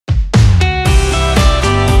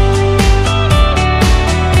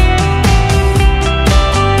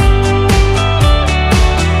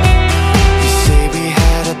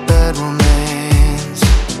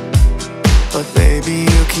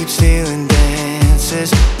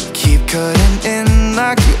chances. Keep cutting in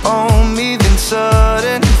like you own me, then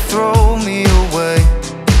suddenly throw me away.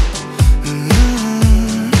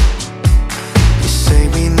 You say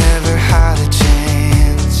we never had a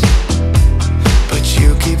chance, but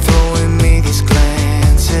you keep throwing me these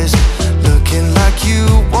glances, looking like you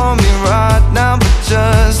want me right now, but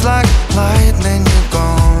just like lightning you're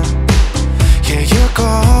gone. Yeah, you're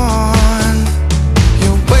gone.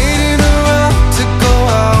 You're waiting around to go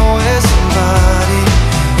out with somebody,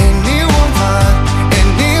 anyone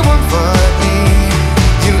but me.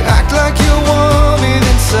 You act like you want me,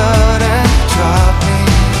 then suddenly drop me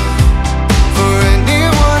for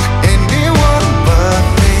anyone but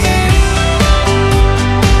me.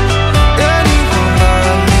 Anyone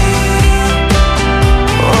but me.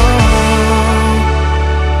 Oh,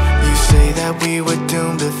 you say that we were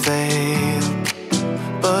doomed to fail,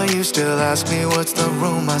 but you still ask me what's the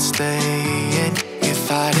room I stay in.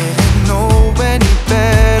 If I didn't know any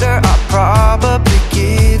better, I'd probably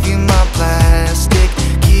give you my plastic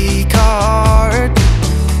key card.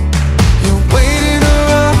 You're waiting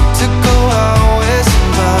around to go out with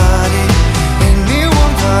somebody,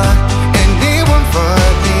 anyone but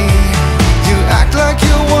me. You act like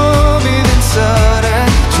you want me, then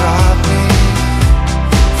suddenly drop me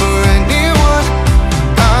for anyone.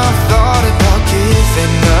 I've thought about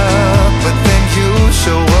giving up, but then you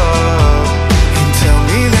show up and tell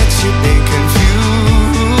me that you've been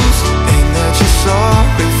confused and that you're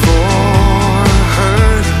sorry for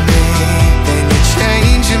hurting me. Then you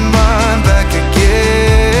change your mind back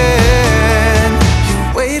again. You're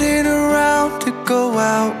waiting around to go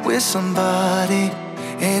out with somebody,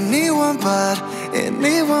 anyone but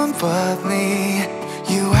me.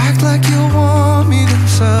 You act like you want me, then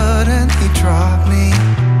suddenly drop me.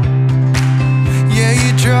 Yeah,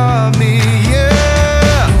 you drop me,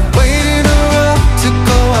 yeah. Waiting around to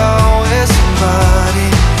go out with somebody,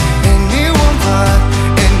 anyone but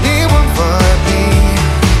me.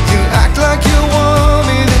 You act like you want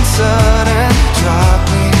me, then suddenly drop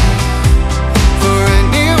me for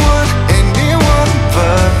anyone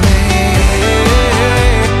but me.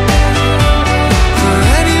 For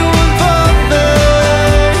anyone but me.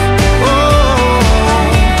 Oh,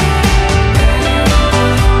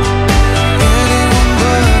 anyone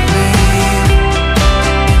but me.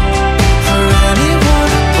 For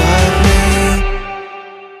anyone but me.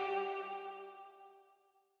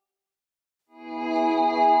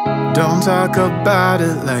 Don't talk about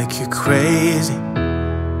it like you're crazy.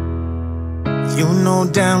 You know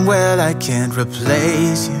damn well I can't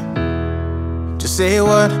replace you. Just say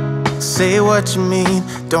what you mean.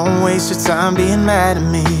 Don't waste your time being mad at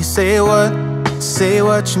me. Say what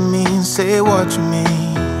you mean, say what you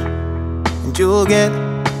mean. And you'll get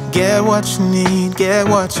what you need, get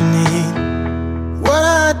what you need. What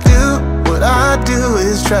I do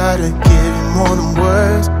is try to give you more than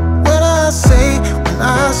words. When I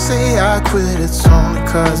say I quit, it's only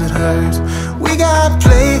cause it hurts. We got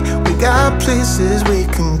places we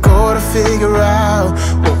can go to figure out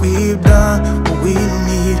what we've done, what we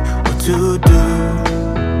need, what to do.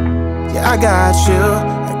 Yeah, I got you.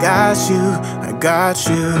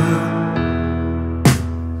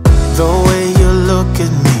 The way you look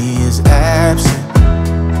at me is absent.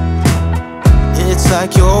 It's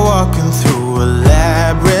like you're walking through a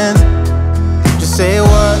labyrinth. Just say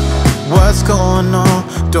what's going on.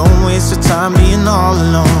 Don't waste your time being all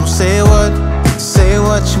alone. Say what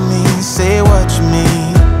you mean, say what you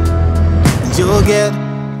mean. And you'll get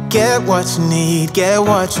what you need, get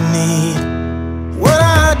what you need. What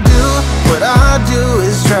I do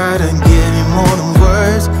is try to give you more than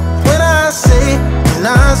words. When I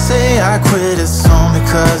say I quit, it's only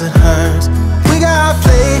cause it hurts. We got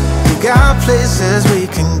places we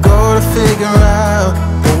can go to figure out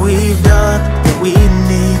what we've done, what we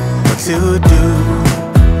need, what to do.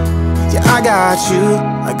 Yeah, I got you.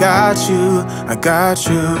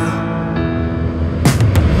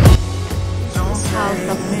 How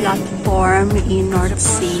the platform in North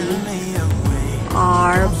Sea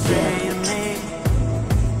are built.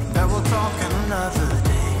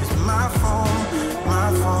 My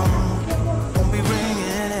phone won't be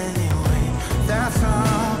ringing anyway. That's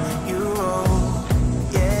how you roll,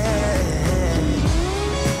 yeah.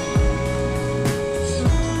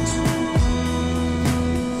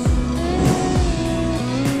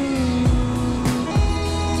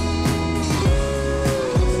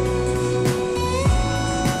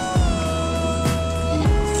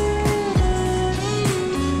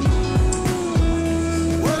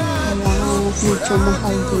 Medyo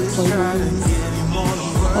mahal dito yung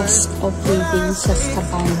cost of living sa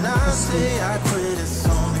Stavanger kasi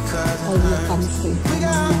all you can see from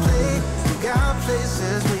Norway.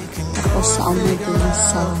 kasama din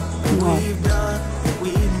sa north.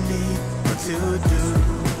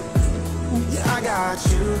 I got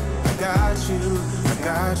you, I got you, I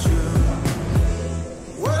got you.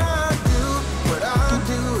 What I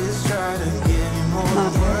do is try to give you more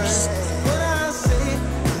words. When I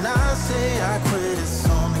say I quit, it's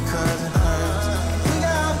only 'cause it hurts.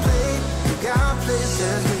 We got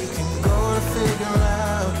places we can go to figure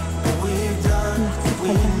out what we've done,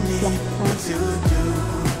 we need to do.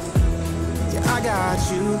 Yeah, I got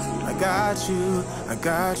you, I got you, I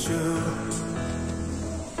got you.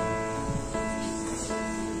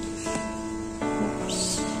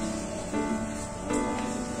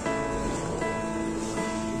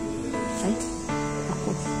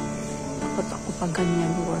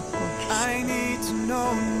 I need to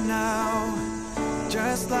know now,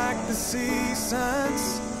 just like the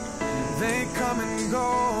seasons, they come and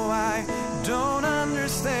go. I don't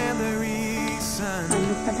understand the reason.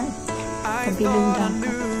 I thought I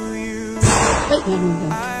knew you,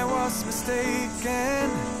 I was mistaken.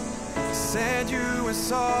 Said you were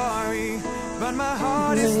sorry, but my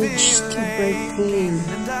heart is still aching,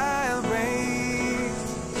 and I'll wait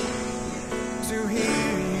to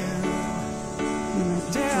hear you.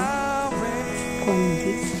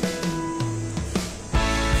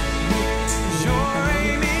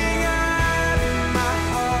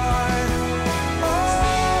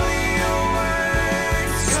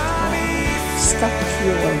 Stop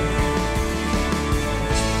fuel.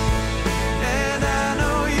 And I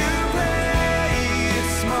know you play it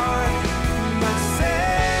smart, but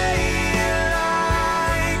say it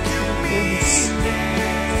like you mean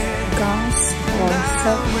it. Gas or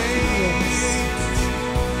subfuels.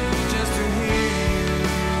 Just to hear you.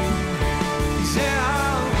 Yeah,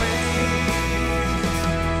 I'll wait.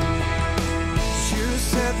 You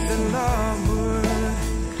said that love would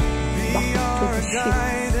be our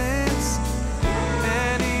guidance,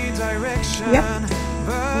 any direction. Yep.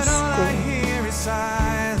 But all I hear is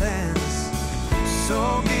silence.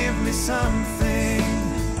 So give me something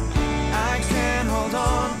I can hold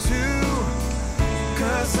on to,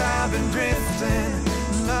 'cause I've been drifting,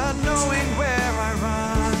 not knowing where I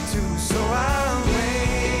run to. So I'll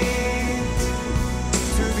wait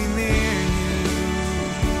to be near you.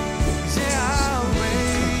 Yeah, I'll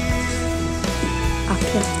wait.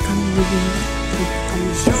 Akyat kami din.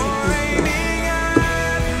 You're aiming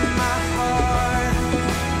at my heart.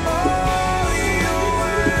 All your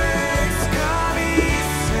words got me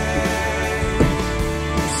saying,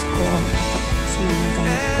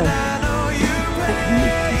 and I know you play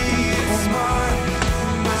it smart,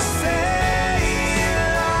 but say it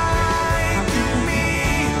like you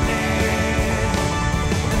mean it.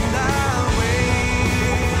 And I'll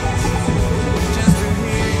wait just to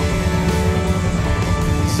hear you.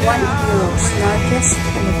 One of Europe's largest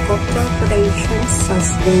helicopter operations has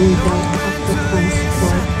been built up to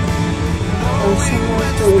transport personnel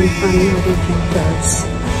to and Norwegian birds.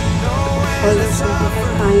 Although some people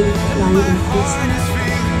find flying impressive,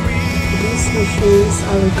 these machines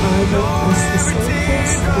are regarded as the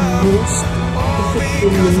safest and most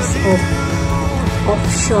effective means of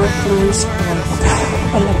offshore transport.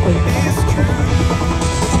 Wala ko ito.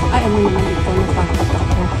 Ay, ano naman ito? Napakot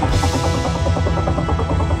ako.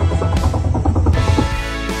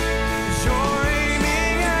 You're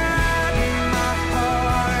aiming at my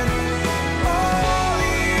heart. All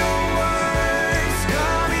your words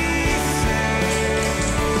got me saying,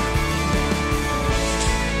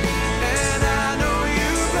 and I know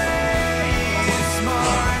you play it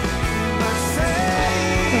smart, but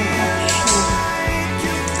say it like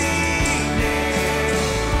you mean it.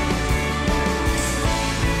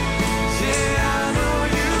 Yeah, I know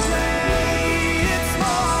you play it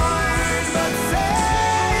smart, but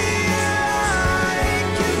say it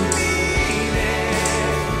like you mean it.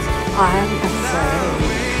 I'm afraid.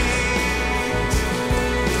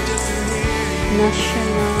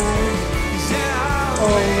 National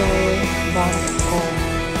Oil Barco.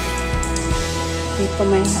 Dito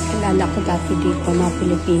may kilala ko dati dito na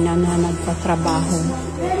Pilipina na nagtatrabaho.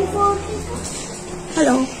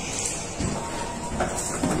 Hello.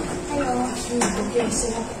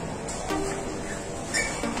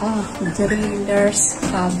 Driller's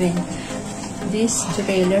cabin. This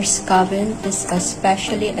driller's cabin is a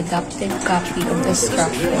specially adapted copy of the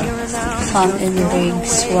structure found in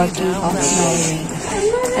rigs working off Norway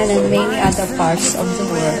and in many other parts of the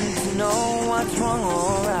world.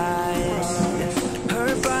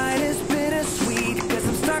 Her bite is bittersweet, 'cause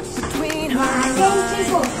I'm stuck between her eyes.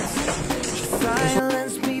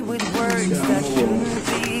 Silence me with words that shouldn't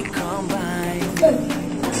be combined.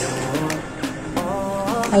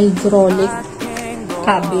 Hydraulic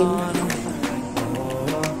cabin.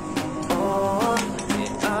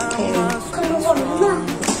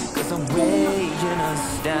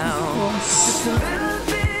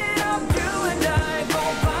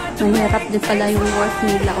 Mahirap din pala yung work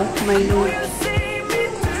nila. May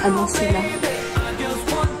ano sila.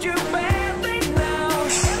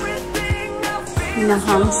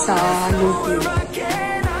 Nahang sa lubid.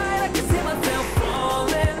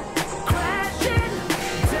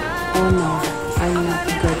 Oh no, I'm not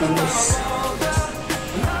good in this.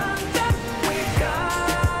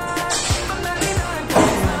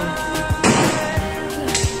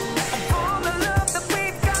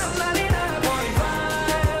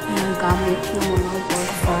 Gamit ng mga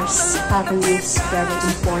workers. Having is very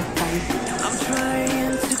important.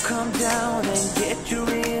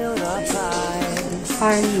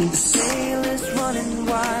 Harness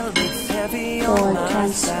for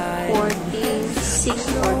transporting sick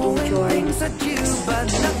or injured.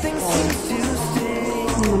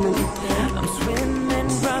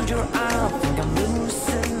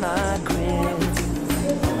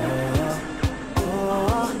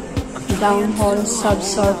 Downhole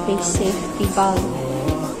subsurface safety valve.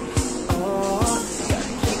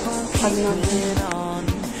 Pag natin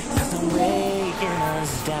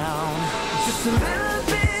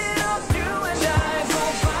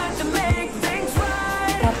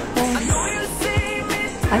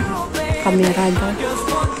ay, kamera daw.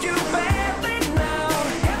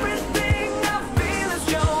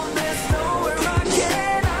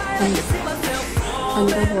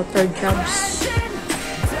 Underwater jobs.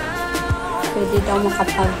 Pwede daw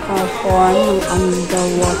makapag-perform ng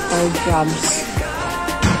underwater jobs.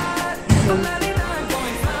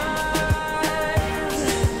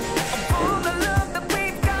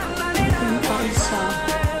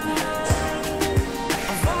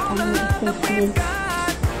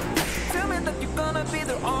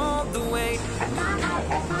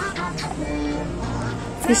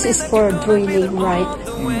 This is for drilling, right?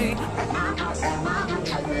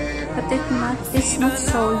 But it's not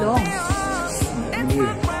so long.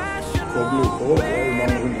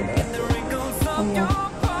 Oh yeah.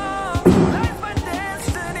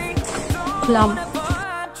 Clump.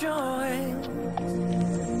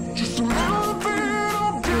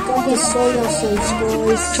 His soil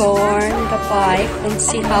boys torn the pipe and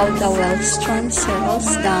see how the wellstone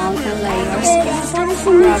settles down and layers.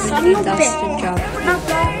 Gravity does the job.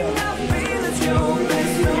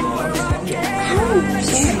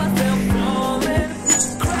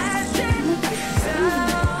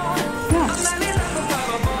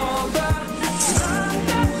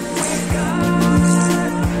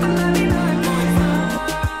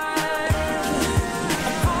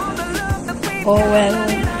 Oil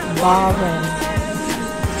barrel.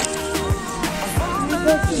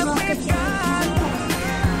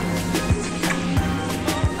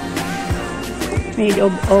 Made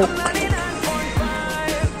of oak.